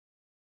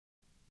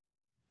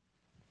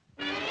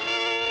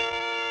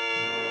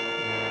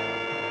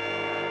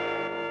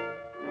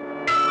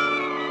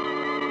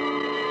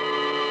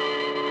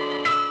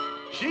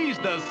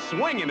the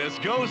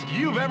swingin'est ghost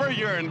you've ever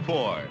yearned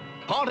for,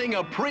 haunting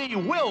a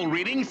pre-will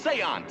reading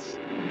seance.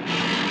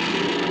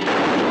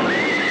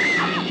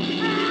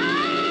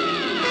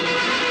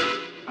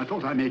 I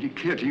thought I made it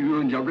clear to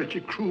you and your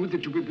wretched crew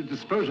that you would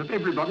dispose of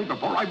everybody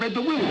before I read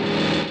the will.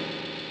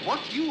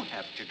 What you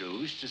have to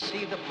do is to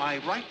see that my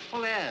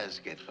rightful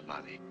heirs get the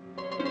money.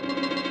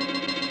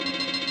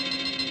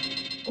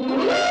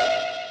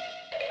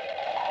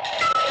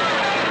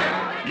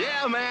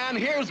 Yeah, man,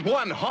 here's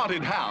one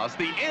haunted house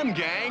the M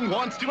Gang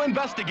wants to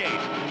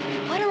investigate.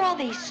 What are all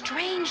these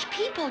strange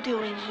people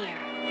doing here?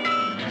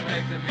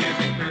 Make the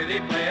music pretty,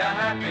 play a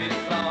happy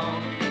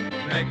song.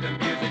 Make the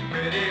music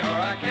pretty or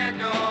I can't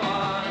go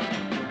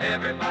on.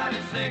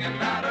 Everybody's singing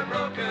about a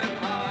broken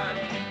heart.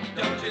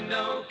 Don't you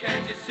know,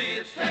 can't you see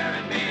it's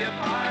tearing me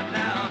apart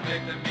now?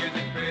 Make the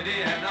music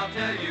pretty and I'll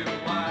tell you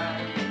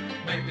why.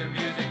 Make the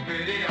music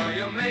pretty or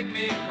you'll make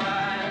me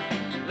cry.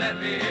 Let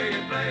me hear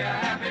you play a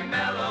happy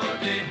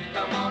melody.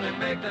 Come on and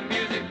make the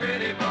music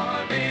pretty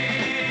for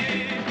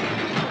me.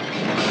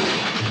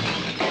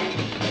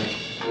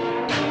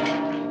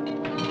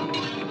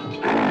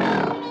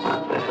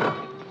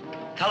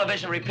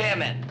 Television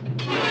repairman.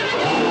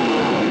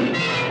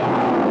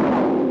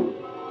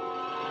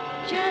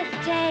 Just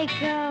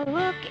take a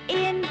look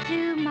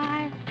into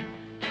my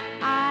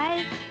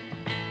eyes.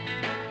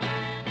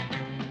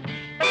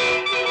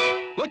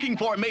 Looking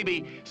for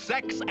maybe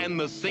Sex and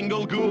the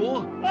Single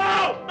Ghoul?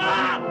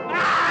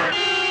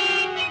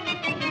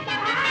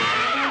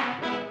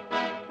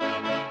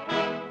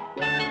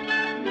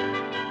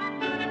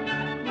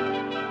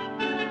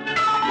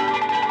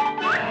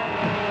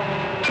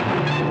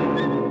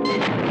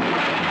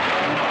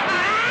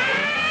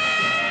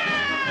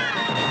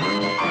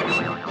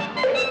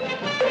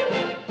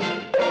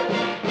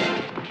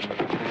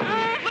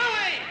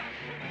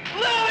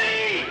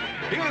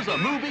 Here's a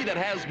movie that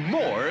has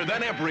more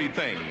than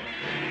everything.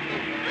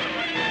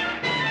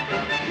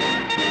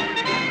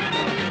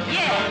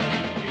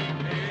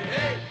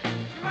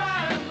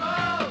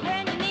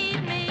 When you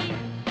need me,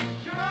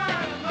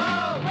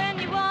 when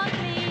you want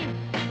me,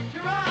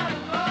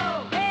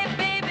 hey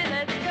baby,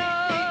 let's go.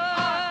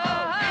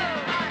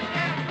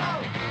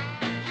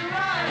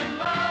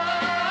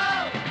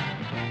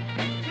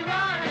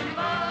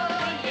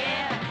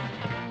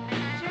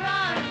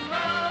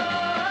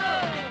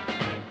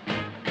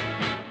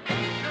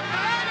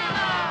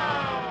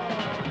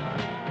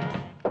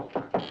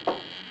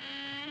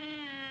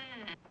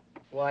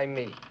 Why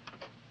me?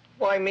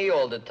 Why me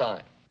all the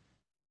time?